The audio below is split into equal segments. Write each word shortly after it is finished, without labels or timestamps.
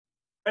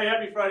Hey,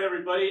 happy Friday,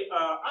 everybody.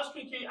 I was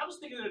thinking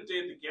the other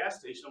day at the gas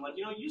station, I'm like,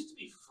 it used to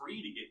be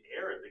free to get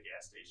air at the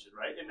gas station,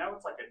 right? And now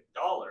it's like $1.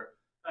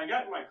 And I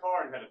got in my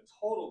car and had a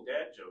total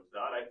dad joke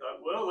thought. I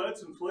thought, well,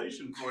 that's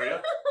inflation for you.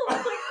 Am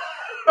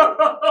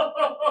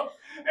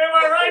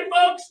I right,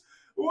 folks?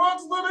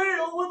 What's the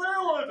deal with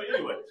airline?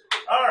 Anyway,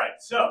 all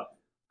right. So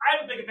I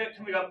have a big event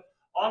coming up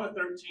on the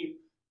 13th,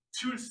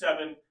 2 to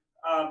 7.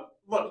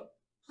 Look,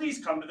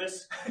 please come to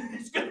this.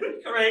 It's going to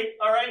be great.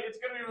 All right, it's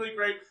going to be really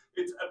great.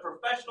 It's a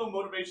professional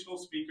motivational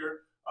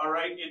speaker. All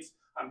right,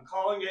 I'm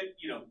calling it,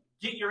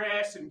 get your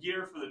ass in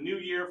gear for the new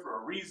year for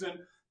a reason.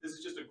 This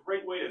is just a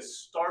great way to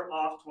start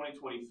off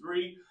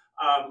 2023.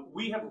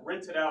 We have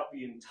rented out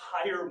the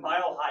entire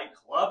Mile High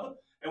Club,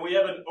 and we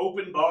have an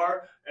open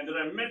bar. And did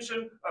I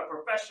mention a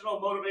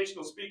professional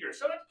motivational speaker?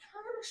 So it's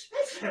kind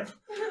of expensive.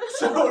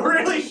 So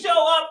really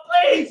show up,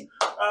 please.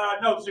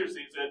 No,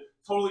 seriously, it's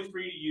totally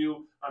free to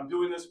you. I'm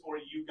doing this for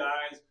you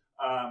guys.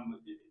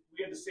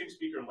 We had the same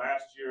speaker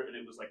last year, and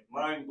it was like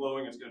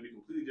mind-blowing. It's going to be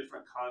completely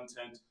different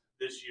content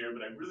this year,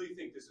 but I really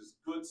think this is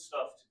good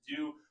stuff to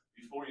do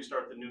before you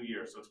start the new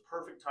year. So it's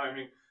perfect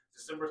timing.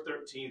 December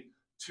 13th,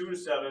 2 to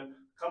 7.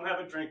 Come have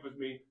a drink with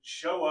me.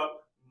 Show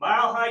up.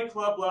 Mile High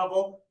Club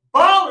level.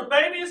 Baller,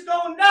 baby. It's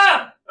going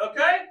down.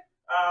 Okay?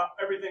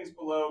 Everything's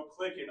below.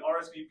 Click and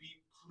RSVP,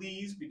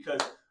 please,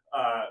 because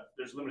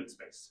there's limited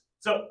space.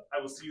 So I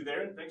will see you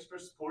there, and thanks for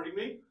supporting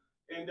me.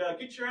 And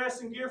get your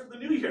ass in gear for the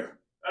new year.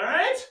 All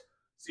right?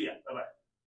 See ya. Bye-bye.